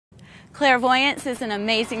Clairvoyance is an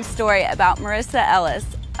amazing story about Marissa Ellis,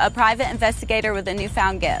 a private investigator with a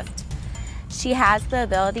newfound gift. She has the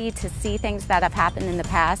ability to see things that have happened in the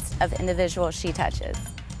past of individuals she touches.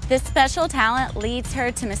 This special talent leads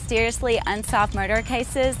her to mysteriously unsolved murder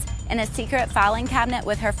cases in a secret filing cabinet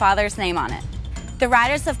with her father's name on it. The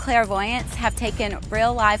writers of Clairvoyance have taken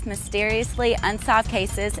real-life, mysteriously unsolved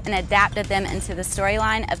cases and adapted them into the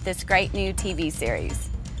storyline of this great new TV series.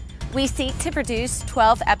 We seek to produce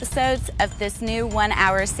 12 episodes of this new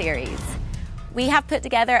one-hour series. We have put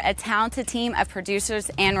together a talented team of producers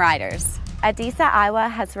and writers. Adisa Iwa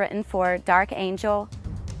has written for Dark Angel,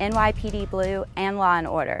 NYPD Blue, and Law &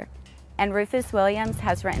 Order, and Rufus Williams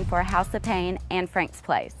has written for House of Pain and Frank's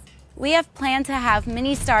Place. We have planned to have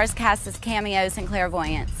many stars cast as cameos in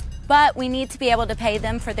Clairvoyance, but we need to be able to pay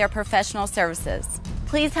them for their professional services.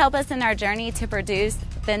 Please help us in our journey to produce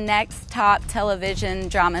the next top television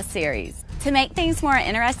drama series. To make things more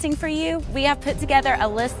interesting for you, we have put together a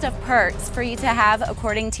list of perks for you to have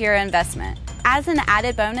according to your investment. As an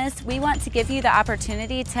added bonus, we want to give you the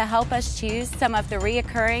opportunity to help us choose some of the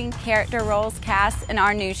reoccurring character roles cast in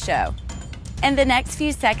our new show. In the next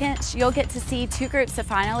few seconds, you'll get to see two groups of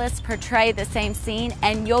finalists portray the same scene,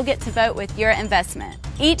 and you'll get to vote with your investment.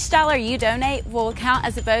 Each dollar you donate will count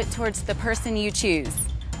as a vote towards the person you choose.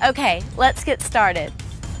 Okay, let's get started.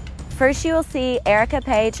 First, you will see Erica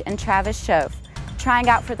Page and Travis Shoaf trying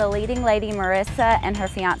out for the leading lady Marissa and her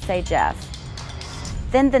fiance Jeff.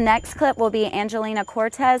 Then the next clip will be Angelina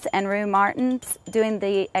Cortez and Rue Martins doing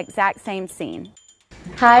the exact same scene.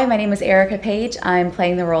 Hi, my name is Erica Page. I'm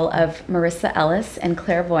playing the role of Marissa Ellis in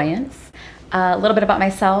Clairvoyance. A little bit about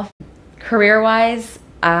myself. Career-wise,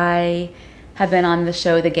 I have been on the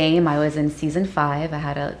show The Game. I was in season 5. I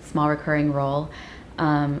had a small recurring role.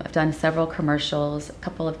 I've done several commercials, a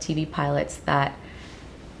couple of TV pilots that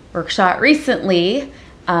were shot recently.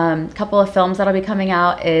 A couple of films that'll be coming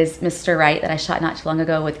out is Mr. Right that I shot not too long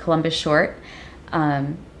ago with Columbus Short.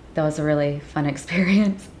 That was a really fun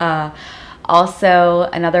experience. Also,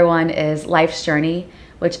 another one is Life's Journey,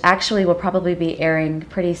 which actually will probably be airing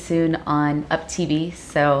pretty soon on Up TV.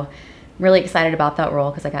 So I'm really excited about that role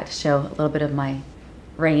because I got to show a little bit of my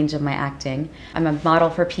range of my acting. I'm a model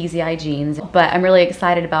for PZI Jeans, but I'm really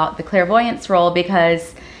excited about the Clairvoyance role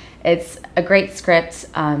because it's a great script.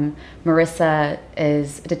 Marissa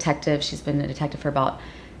is a detective. She's been a detective for about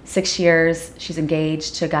 6 years. She's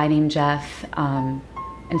engaged to a guy named Jeff.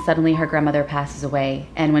 And suddenly her grandmother passes away.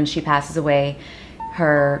 And when she passes away,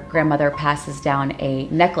 her grandmother passes down a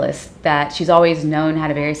necklace that she's always known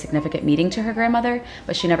had a very significant meaning to her grandmother,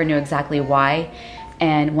 but she never knew exactly why.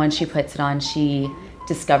 And when she puts it on, she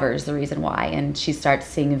discovers the reason why, and she starts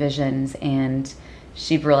seeing visions, and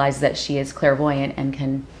she realizes that she is clairvoyant and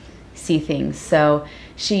can see things. So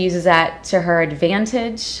she uses that to her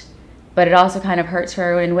advantage, but it also kind of hurts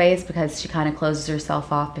her in ways because she kind of closes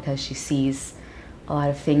herself off because she sees a lot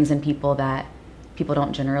of things in people that people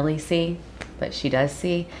don't generally see, but she does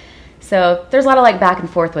see. So there's a lot of like back and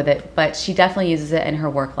forth with it, but she definitely uses it in her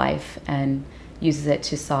work life and uses it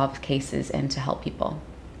to solve cases and to help people.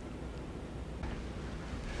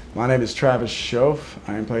 My name is Travis Shoaf.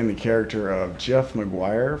 I am playing the character of Jeff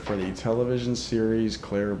McGuire for the television series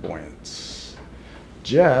Clairvoyance.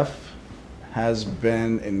 Jeff has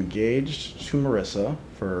been engaged to Marissa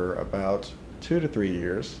for about 2 to 3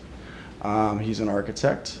 years. He's an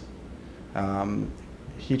architect.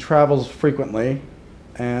 He travels frequently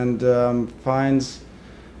and finds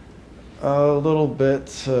a little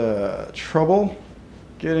bit trouble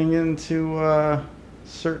getting into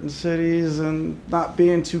certain cities and not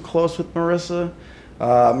being too close with Marissa.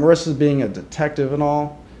 Marissa being a detective and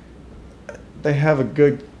all, they have a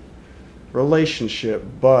good relationship,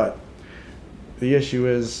 but the issue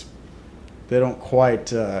is they don't quite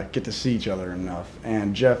get to see each other enough.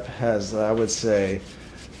 And Jeff has, I would say,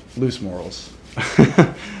 loose morals.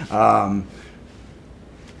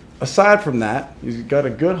 Aside from that, he's got a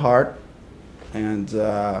good heart, and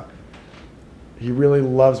he really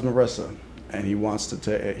loves Marissa, and he wants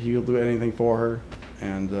to he'll do anything for her,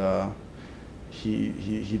 and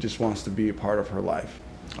he just wants to be a part of her life.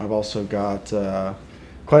 I've also got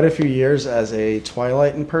quite a few years as a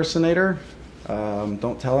Twilight impersonator.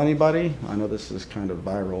 Don't tell anybody. I know this is kind of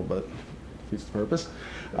viral, but defeats the purpose.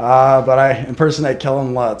 But I impersonate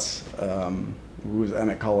Kellen Lutz, who was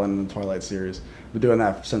Emmett Cullen in the Twilight series. I've been doing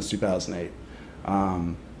that since 2008.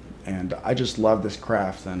 And I just love this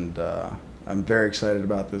craft, and I'm very excited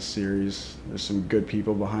about this series. There's some good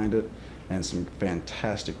people behind it and some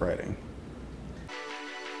fantastic writing.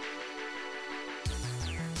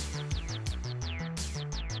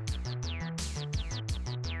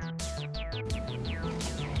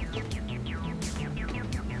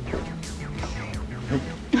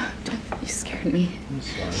 scared me. I'm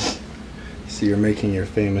sorry. So you're making your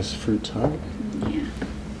famous fruit tart? Yeah.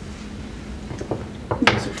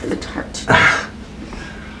 Those are for the tart.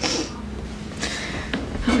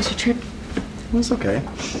 How was your trip? It was okay.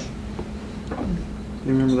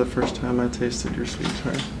 You remember the first time I tasted your sweet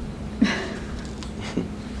tart?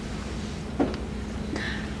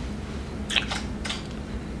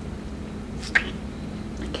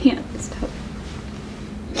 I can't stop.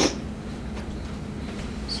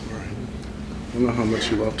 Sorry. I don't know how much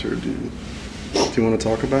you loved her. Do you want to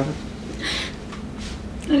talk about it?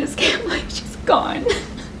 I just can't believe she's gone.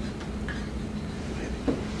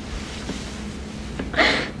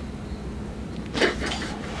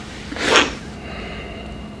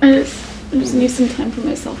 I just need some time for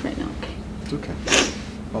myself right now, okay? It's okay.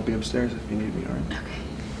 I'll be upstairs if you need me, alright? Okay.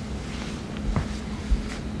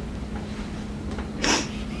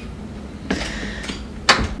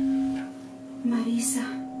 Marissa,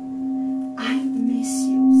 I miss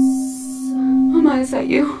you so. Mama, is that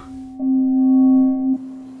you?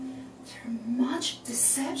 There's much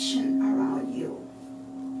deception around you.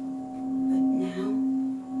 But now,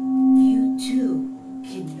 you too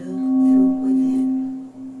can look through within.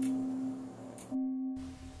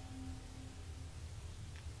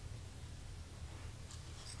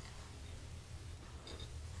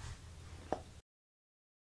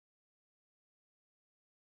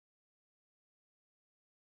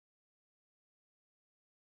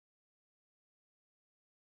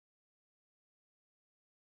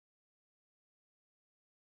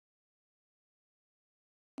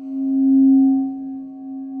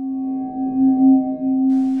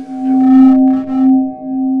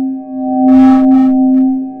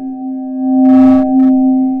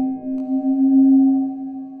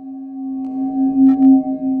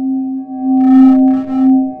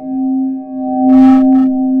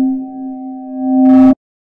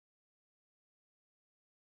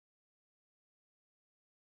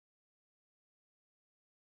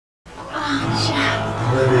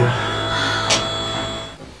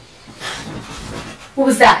 What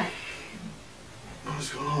was that?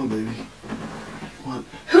 What's going on, baby? What?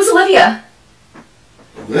 Who's Olivia?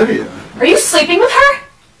 Olivia? Are you sleeping with her?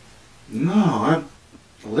 No,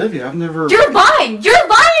 Olivia, I've never... You're lying! You're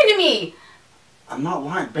lying to me! I'm not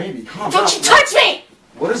lying, baby. Calm down. Don't you touch me!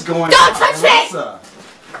 What is going on? Don't touch me! Marissa?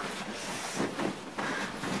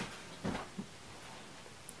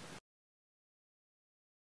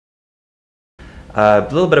 A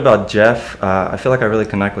little bit about Jeff. I feel like I really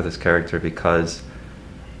connect with his character because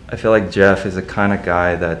I feel like Jeff is the kind of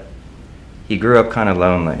guy that he grew up kind of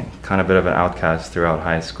lonely, kind of a bit of an outcast throughout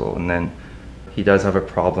high school, and then he does have a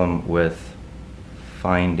problem with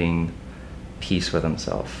finding peace with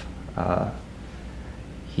himself.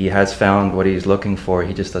 He has found what he's looking for,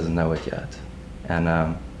 he just doesn't know it yet.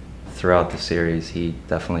 And throughout the series, he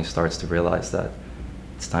definitely starts to realize that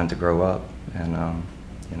it's time to grow up, and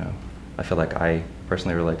you know, I feel like I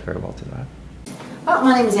personally relate very well to that. Oh,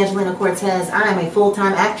 my name is Angelina Cortez. I am a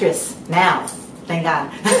full-time actress now, thank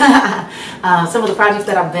God. Some of the projects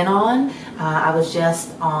that I've been on, I was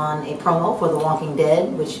just on a promo for The Walking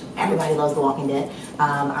Dead, which everybody loves The Walking Dead.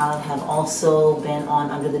 I have also been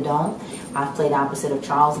on Under the Dome. I've played opposite of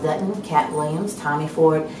Charles Dutton, Cat Williams, Tommy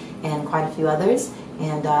Ford, and quite a few others.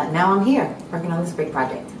 And now I'm here working on this great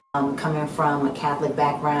project. Coming from a Catholic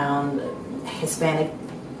background, Hispanic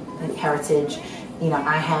heritage, you know,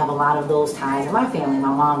 I have a lot of those ties in my family.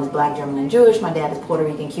 My mom is Black, German, and Jewish. My dad is Puerto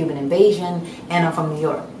Rican, Cuban, and Bayesian, and I'm from New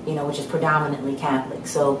York, you know, which is predominantly Catholic.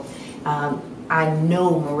 So I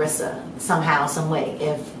know Marissa somehow, some way.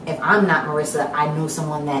 If I'm not Marissa, I know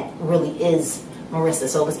someone that really is Marissa.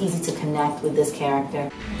 So it was easy to connect with this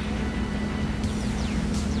character.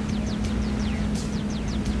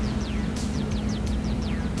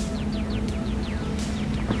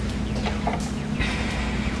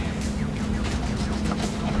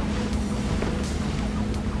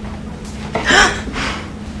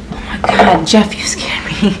 God, Jeff, you scared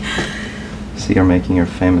me. So you're making your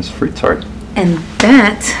famous fruit tart. And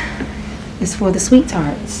that is for the sweet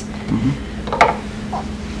tarts.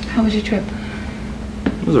 How was your trip?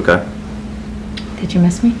 It was okay. Did you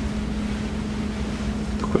miss me?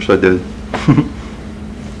 Of course I did.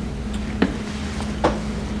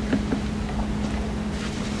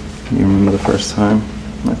 Can you remember the first time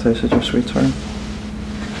I tasted your sweet tart?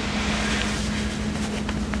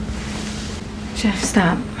 Jeff,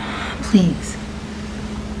 stop. Please.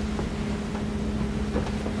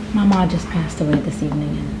 My mom just passed away this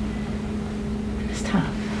evening and it's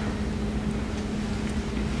tough.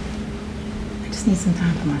 I just need some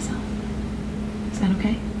time for myself. Is that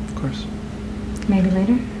okay? Of course. Maybe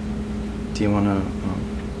later? Do you want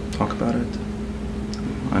to talk about it?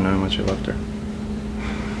 I know how much you loved her.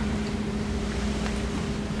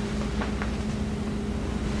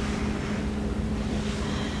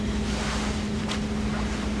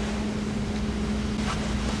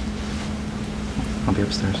 I'll be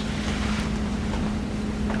upstairs.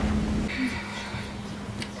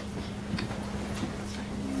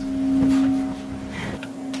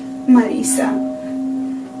 Marissa,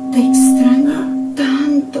 te extraño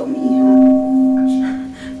tanto, mija.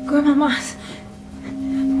 Grandma's.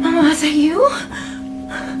 Mama, is that you?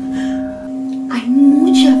 Hay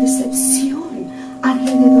mucha decepción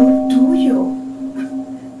alrededor tuyo.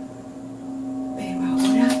 Pero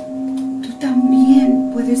ahora tú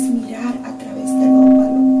también puedes mirar a través del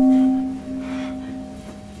óvalo.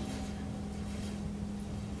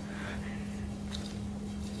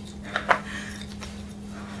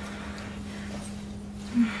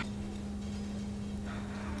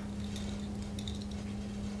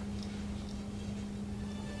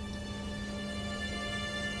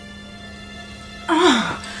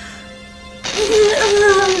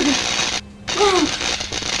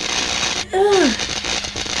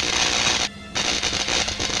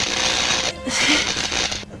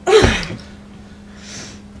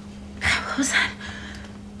 What was that?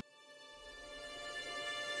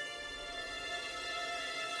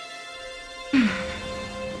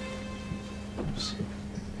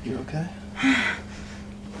 You okay?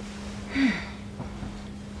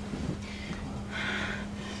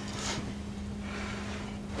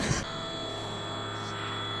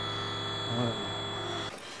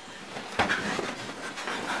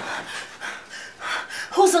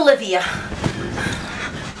 Who's Olivia?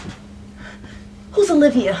 Who's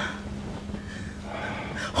Olivia?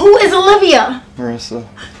 Who is Olivia? Marissa.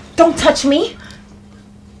 Don't touch me.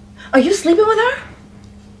 Are you sleeping with her?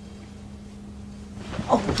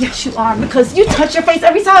 Oh, yes you are, because you touch your face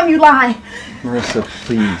every time you lie. Marissa,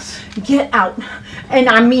 please. Get out, and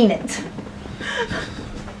I mean it.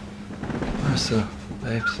 Marissa,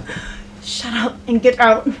 babes. Shut up and get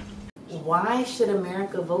out. Why should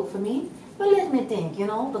America vote for me? Well, let me think,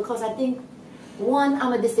 because I think, one,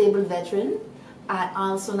 I'm a disabled veteran. I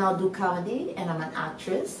also now do comedy, and I'm an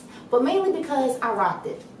actress. But mainly because I rocked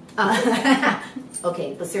it.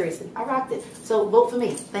 Okay, but seriously, I rocked it. So vote for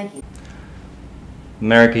me. Thank you.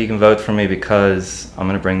 America, you can vote for me because I'm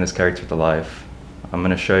going to bring this character to life. I'm going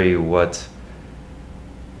to show you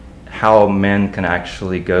how men can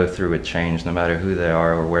actually go through a change no matter who they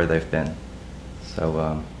are or where they've been.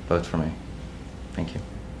 So vote for me. Thank you.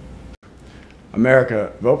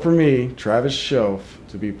 America, vote for me, Travis Shoaf,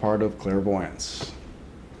 to be part of Clairvoyance.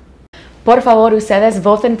 Por favor, ustedes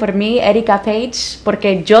voten por mí, Erika Page,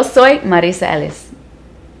 porque yo soy Marissa Ellis.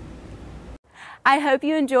 I hope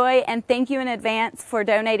you enjoy and thank you in advance for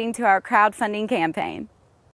donating to our crowdfunding campaign.